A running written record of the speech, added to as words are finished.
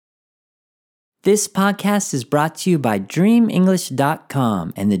This podcast is brought to you by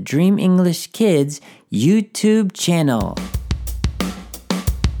DreamEnglish.com and the Dream English Kids YouTube channel.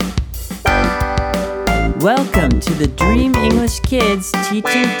 Welcome to the Dream English Kids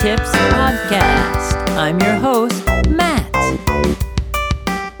Teaching Tips Podcast. I'm your host, Matt.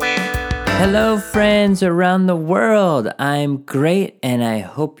 Hello, friends around the world. I'm great, and I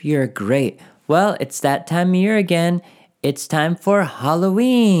hope you're great. Well, it's that time of year again. It's time for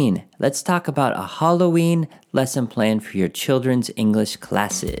Halloween. Let's talk about a Halloween lesson plan for your children's English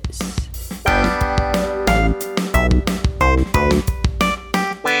classes.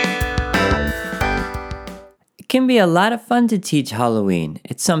 It can be a lot of fun to teach Halloween.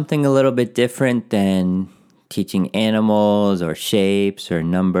 It's something a little bit different than teaching animals or shapes or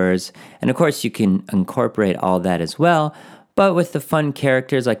numbers. And of course, you can incorporate all that as well. But with the fun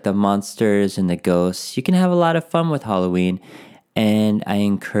characters like the monsters and the ghosts, you can have a lot of fun with Halloween. And I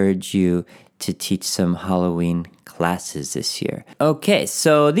encourage you to teach some Halloween classes this year. Okay,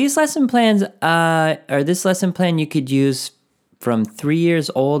 so these lesson plans, this lesson plan you could use from 3 years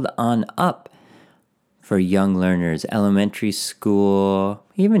old on up for young learners. Elementary school,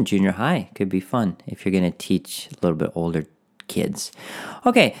 even junior high could be fun if you're going to teach a little bit older kids.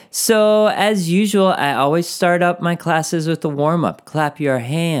 Okay, so as usual, I always start up my classes with a warm-up. Clap your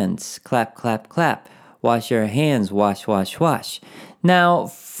hands. Clap, clap, clap. Wash your hands. Wash, wash, wash. Now,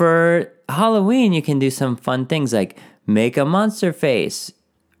 for Halloween, you can do some fun things like make a monster face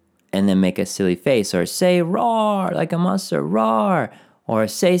and then make a silly face, or say roar like a monster, roar, or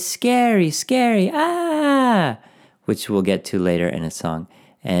say scary, scary, ah, which we'll get to later in a song.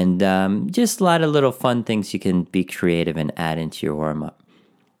 And just a lot of little fun things you can be creative and add into your warm-up.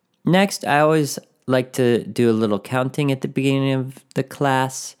 Next, I always like to do a little counting at the beginning of the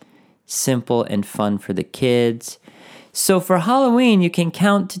class. Simple and fun for the kids. So for Halloween, you can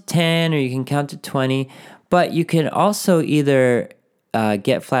count to 10 or you can count to 20, but you can also either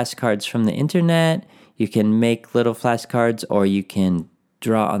get flashcards from the internet, you can make little flashcards, or you can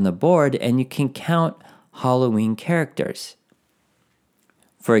draw on the board and you can count Halloween characters.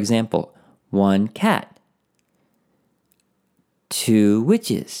 For example, 1 cat, 2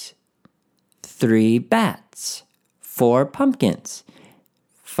 witches, 3 bats, 4 pumpkins,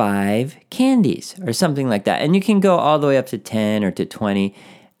 5 candies, or something like that. And you can go all the way up to 10 or to 20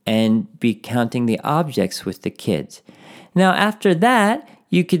 and be counting the objects with the kids. Now, after that,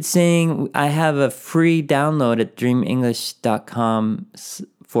 you could sing, I have a free download at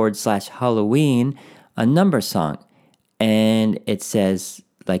dreamenglish.com/Halloween, a number song. And it says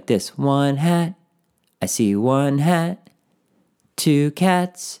like this: 1 hat, I see 1 hat, 2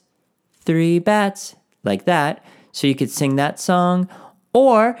 cats, 3 bats, like that. So you could sing that song,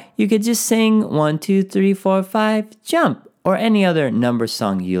 or you could just sing 1, 2, 3, 4, 5, jump, or any other number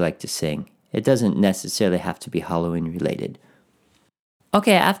song you like to sing. It doesn't necessarily have to be Halloween related.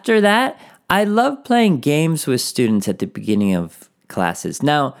 Okay, after that, I love playing games with students at the beginning of classes.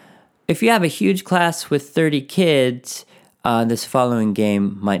 Now, if you have a huge class with 30 kids, this following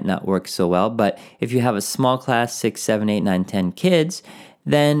game might not work so well. But if you have a small class, 6, 7, 8, 9, 10 kids,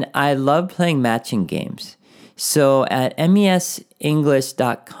 then I love playing matching games. So at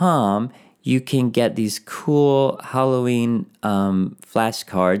mesenglish.com, you can get these cool Halloween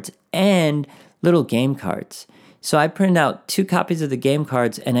flashcards and little game cards. So I print out 2 copies of the game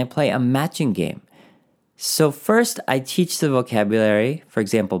cards and I play a matching game. So first I teach the vocabulary, for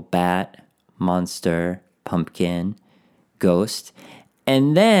example, bat, monster, pumpkin, ghost.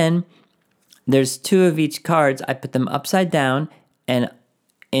 And then there's 2 of each cards. I put them upside down and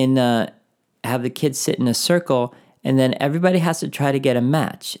have the kids sit in a circle, and then everybody has to try to get a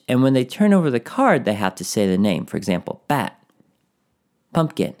match. And when they turn over the card, they have to say the name. For example, bat,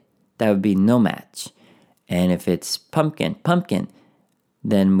 pumpkin, that would be no match. And if it's pumpkin,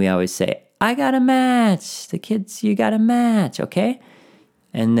 then we always say, I got a match. The kids, you got a match, okay?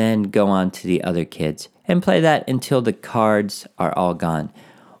 And then go on to the other kids and play that until the cards are all gone.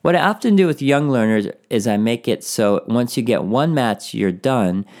 What I often do with young learners is I make it so once you get 1 match, you're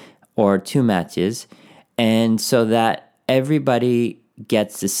done, or 2 matches, and so that everybody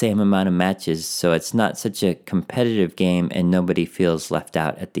gets the same amount of matches, so it's not such a competitive game and nobody feels left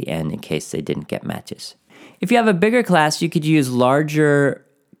out at the end in case they didn't get matches. If you have a bigger class, you could use larger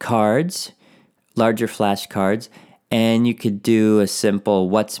cards, larger flashcards, and you could do a simple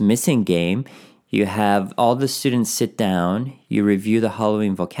what's missing game. You have all the students sit down, you review the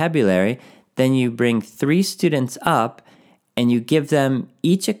Halloween vocabulary, then you bring 3 students up and you give them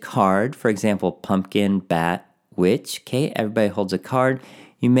each a card, for example, pumpkin, bat, witch, okay? Everybody holds a card.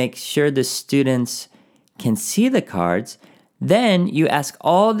 You make sure the students can see the cards. Then you ask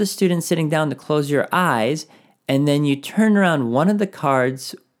all the students sitting down to close your eyes, and then you turn around one of the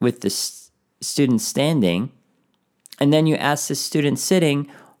cards with the student standing, and then you ask the student sitting,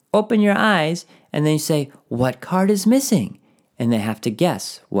 open your eyes, and then you say, what card is missing? And they have to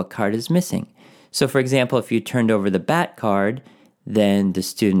guess what card is missing. So for example, if you turned over the bat card, then the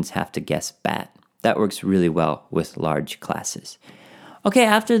students have to guess bat. That works really well with large classes. Okay,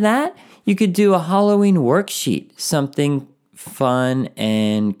 after that, you could do a Halloween worksheet, something fun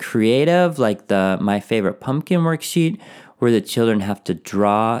and creative, like the My Favorite Pumpkin worksheet, where the children have to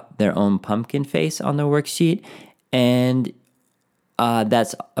draw their own pumpkin face on the worksheet. And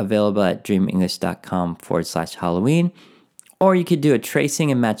that's available at dreamenglish.com/Halloween. Or you could do a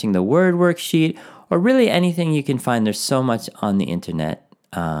tracing and matching the word worksheet, or really anything you can find. There's so much on the internet,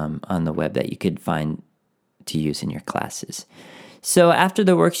 on the web, that you could find to use in your classes. So after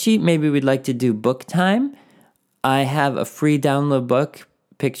the worksheet, maybe we'd like to do book time. I have a free download book,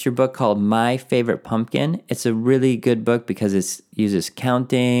 picture book called My Favorite Pumpkin. It's a really good book because it uses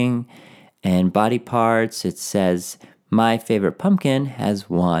counting and body parts. It says, my favorite pumpkin has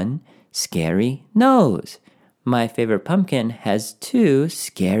 1 scary nose. My favorite pumpkin has 2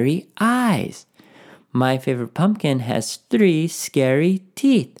 scary eyes. My favorite pumpkin has 3 scary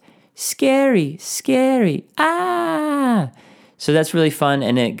teeth. Scary, scary, ah! So that's really fun,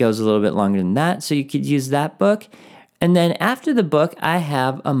 and it goes a little bit longer than that. So you could use that book. And then after the book, I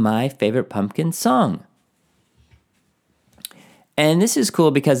have a My Favorite Pumpkin song. And this is cool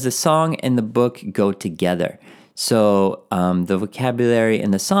because the song and the book go together. So the vocabulary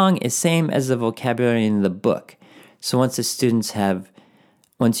in the song is same as the vocabulary in the book. So once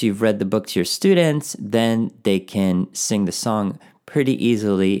you've read the book to your students, then they can sing the song pretty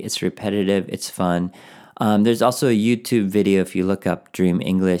easily. It's repetitive, it's fun. There's also a YouTube video. If you look up Dream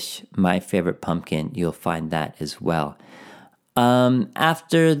English, My Favorite Pumpkin, you'll find that as well.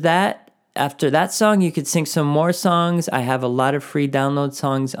 After that song, you could sing some more songs. I have a lot of free download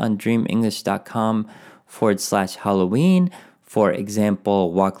songs on dreamenglish.com/Halloween. For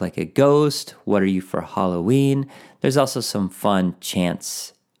example, Walk Like a Ghost, What Are You for Halloween? There's also some fun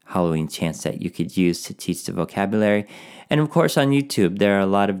Halloween chants that you could use to teach the vocabulary. And of course on YouTube, there are a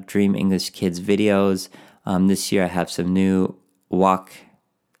lot of Dream English Kids videos. This year I have some new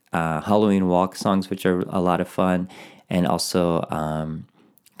Halloween walk songs, which are a lot of fun. And also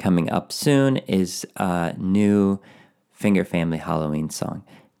coming up soon is a new Finger Family Halloween song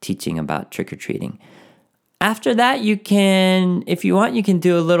teaching about trick-or-treating. After that, you can, if you want, you can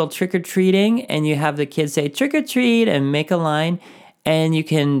do a little trick-or-treating, and you have the kids say trick-or-treat and make a line, and you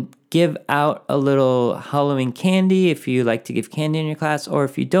can give out a little Halloween candy if you like to give candy in your class, or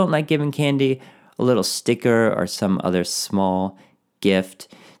if you don't like giving candy, a little sticker or some other small gift,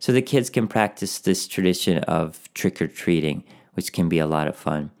 so the kids can practice this tradition of trick-or-treating, which can be a lot of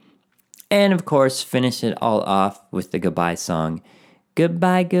fun. And of course, finish it all off with the goodbye song.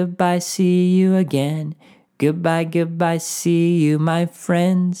 Goodbye, goodbye, see you again. Goodbye, goodbye, see you, my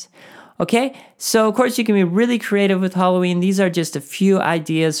friends. Okay, so of course you can be really creative with Halloween. These are just a few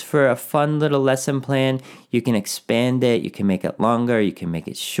ideas for a fun little lesson plan. You can expand it, you can make it longer, you can make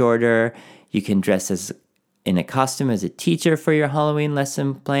it shorter. You can dress as in a costume as a teacher for your Halloween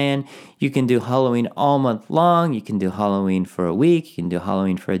lesson plan. You can do Halloween all month long. You can do Halloween for a week. You can do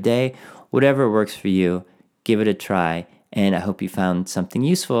Halloween for a day. Whatever works for you, give it a try. And I hope you found something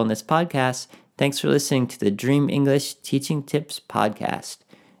useful in this podcast. Thanks for listening to the Dream English Teaching Tips podcast.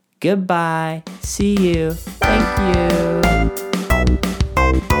 Goodbye. See you. Thank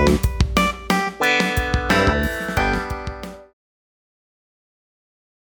you.